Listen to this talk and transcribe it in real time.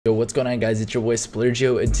Yo, what's going on guys, it's your boy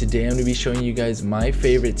Splurgio, and today I'm going to be showing you guys my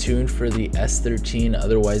favorite tune for the S13,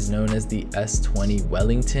 otherwise known as the S20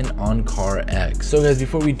 Wellington on CarX. So guys,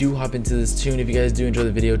 before we do hop into this tune, if you guys do enjoy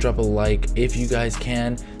the video, drop a like. If you guys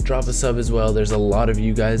can, drop a sub as well. There's a lot of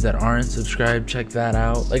you guys that aren't subscribed, check that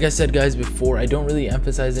out. Like I said guys before, I don't really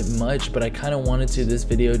emphasize it much, but I kind of wanted to this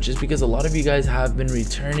video just because a lot of you guys have been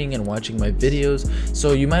returning and watching my videos,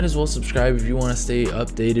 so you might as well subscribe if you want to stay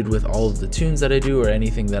updated with all of the tunes that I do or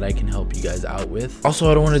anything that I can help you guys out with. Also,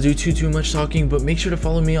 I don't want to do too much talking, but make sure to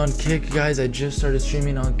follow me on Kick guys. I just started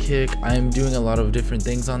streaming on Kick. I'm doing a lot of different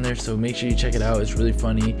things on there, so make sure you check it out. It's really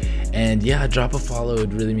funny, and yeah, drop a follow.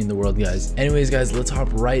 It'd really mean the world guys. Anyways guys, let's hop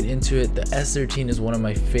right into it. The S13 is one of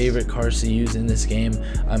my favorite cars to use in this game.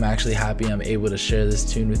 I'm actually happy I'm able to share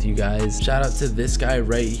this tune with you guys. Shout out to this guy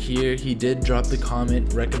right here. He did drop the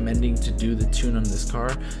comment recommending to do the tune on this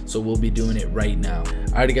car, so we'll be doing it right now.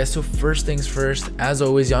 Alright guys, so first things first, as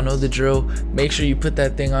always, y'all know the drill. Make sure you put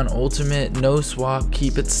that thing on ultimate, no swap,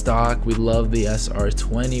 keep it stock. We love the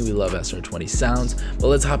SR20, we love SR20 sounds. But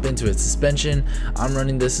let's hop into it. Suspension, I'm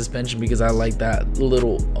running this suspension because I like that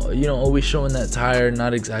little, you know, always showing that tire,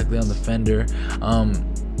 not exactly on the fender.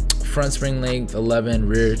 Front spring length 11,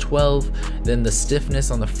 rear 12. Then the stiffness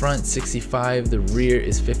on the front 65, the rear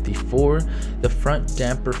is 54. The front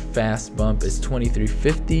damper fast bump is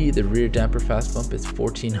 2350, the rear damper fast bump is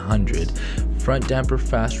 1400. Front damper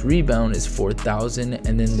fast rebound is 4000,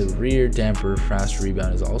 and then the rear damper fast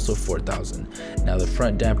rebound is also 4000. Now the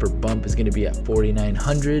front damper bump is going to be at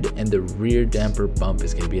 4900 and the rear damper bump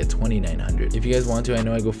is going to be at 2900. If you guys want to, I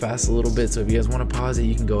know I go fast a little bit, so if you guys want to pause it,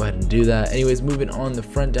 you can go ahead and do that. Anyways, moving on, the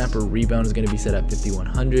front damper rebound is going to be set at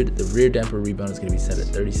 5100, the rear damper rebound is going to be set at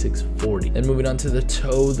 3640. Then moving on to the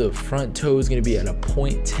toe, the front toe is going to be at a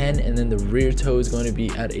 0.10 and then the rear toe is going to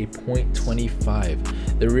be at a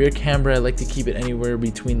 0.25. The rear camber, I like to keep it anywhere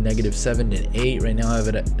between -7 and 8. Right now I have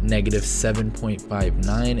it at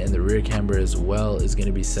 -7.59, and the rear camber as well is going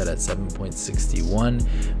to be set at 7.61.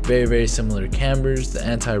 Very similar cambers. The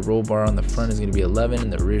anti-roll bar on the front is going to be 11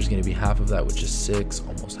 and the rear is going to be half of that, which is 6,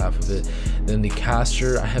 almost half of it. Then the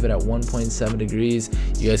caster, I have it at 1.7 degrees.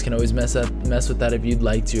 You guys can always mess with that if you'd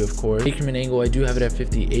like to, of course. Increment angle, I do have it at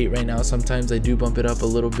 58 right now. Sometimes I do bump it up a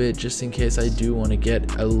little bit just in case I do want to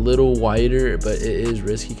get a little wider, but it is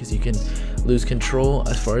risky because you can lose control.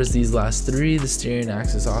 As far as these last three, the steering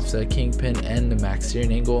axis offset, kingpin, and the max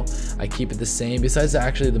steering angle, I keep it the same. Besides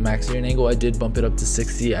actually the max steering angle, I did bump it up to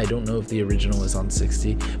 60. I don't know if the original is on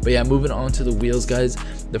 60, but yeah, moving on to the wheels guys.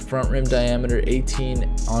 The front rim diameter 18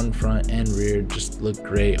 on front and rear just look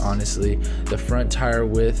great, honestly. The front tire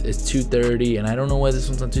width is 230, and I don't know why this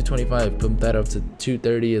one's on 225. Pump that up to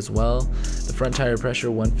 230 as well. The front tire pressure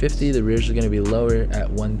 150, the rears are going to be lower at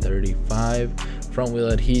 135. Front wheel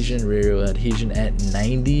adhesion, rear wheel adhesion at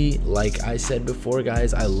 90. Like I said before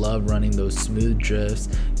guys, I love running those smooth drifts.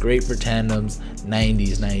 Great for tandems.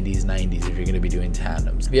 90s if you're going to be doing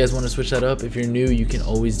tandems. If you guys want to switch that up, if you're new, you can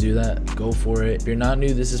always do that. Go for it. If you're not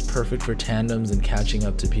new, this is perfect for tandems and catching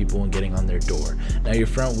up to people and getting on their door. Now your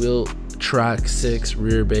front wheel track 6,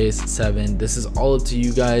 rear base 7. This is all up to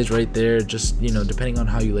you guys right there, just, you know, depending on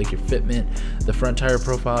how you like your fitment. The front tire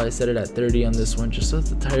profile, I set it at 30 on this one just so that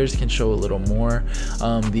the tires can show a little more.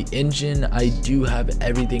 The engine, I do have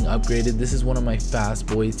everything upgraded. This is one of my fast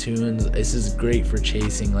boy tunes. This is great for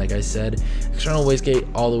chasing. Like I said, external wastegate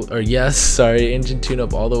engine tune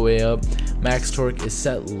up all the way up. Max torque is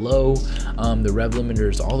set low. The rev limiter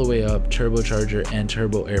is all the way up. Turbocharger and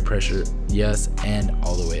turbo air pressure, yes, and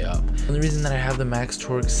all the way up. The only reason that I have the max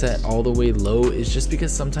torque set all the way low is just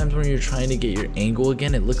because sometimes when you're trying to get your angle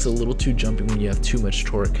again, it looks a little too jumpy when you have too much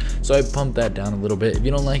torque, so I pumped that down a little bit. If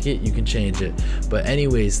you don't like it, you can change it. But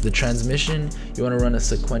anyways, the transmission, you want to run a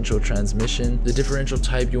sequential transmission. The differential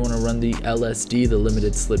type, you want to run the LSD, the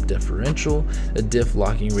limited slip differential. A diff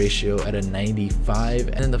locking ratio at a 95,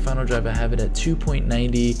 and then the final drive, I have it at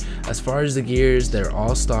 2.90. As far as the gears, they're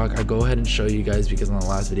all stock. I go ahead and show you guys because on the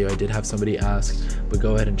last video I did have somebody ask, but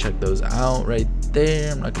go ahead and check those out right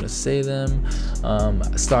there. I'm not going to say them.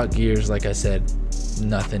 Stock gears, like I said,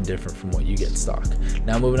 nothing different from what you get stock.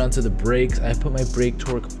 Now moving on to the brakes, I put my brake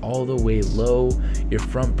torque all the way low. Your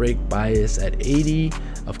front brake bias at 80.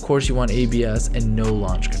 Of course you want ABS and no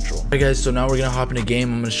launch control. Alright guys, so now we're gonna hop in a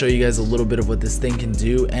game. I'm gonna show you guys a little bit of what this thing can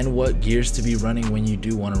do and what gears to be running when you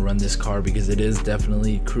do want to run this car, because it is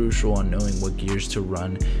definitely crucial on knowing what gears to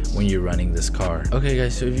run when you're running this car. Okay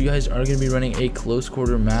guys, so if you guys are gonna be running a close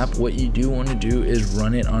quarter map, what you do want to do is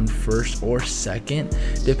run it on first or second,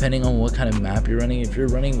 depending on what kind of map you're running. If you're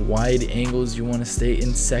running wide angles, you want to stay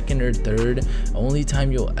in second or third. Only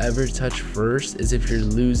time you'll ever touch first is if you're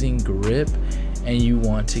losing grip and you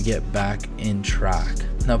want to get back in track.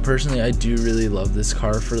 Now personally, I do really love this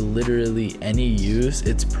car for literally any use.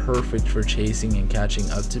 It's perfect for chasing and catching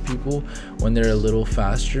up to people when they're a little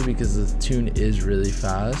faster, because the tune is really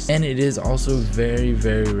fast, and it is also very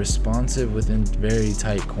responsive within very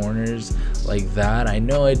tight corners like that. I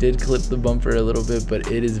know I did clip the bumper a little bit,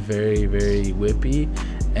 but it is very whippy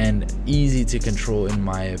and easy to control in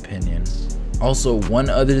my opinion. Also, one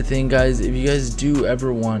other thing guys, if you guys do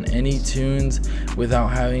ever want any tunes without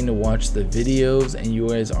having to watch the videos and you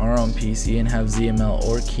guys are on PC and have ZML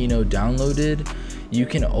or Kino downloaded, you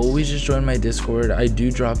can always just join my Discord. I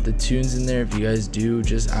do drop the tunes in there. If you guys do,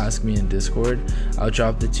 just ask me in Discord. I'll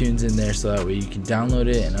drop the tunes in there so that way you can download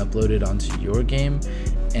it and upload it onto your game,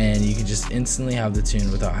 and you can just instantly have the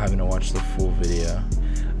tune without having to watch the full video.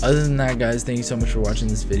 Other than that guys, thank you so much for watching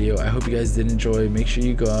this video. I hope you guys did enjoy. Make sure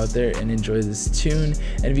you go out there and enjoy this tune,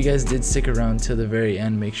 and if you guys did stick around till the very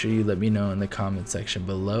end, make sure you let me know in the comment section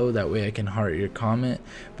below. That way I can heart your comment.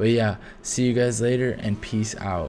 But yeah, see you guys later and peace out.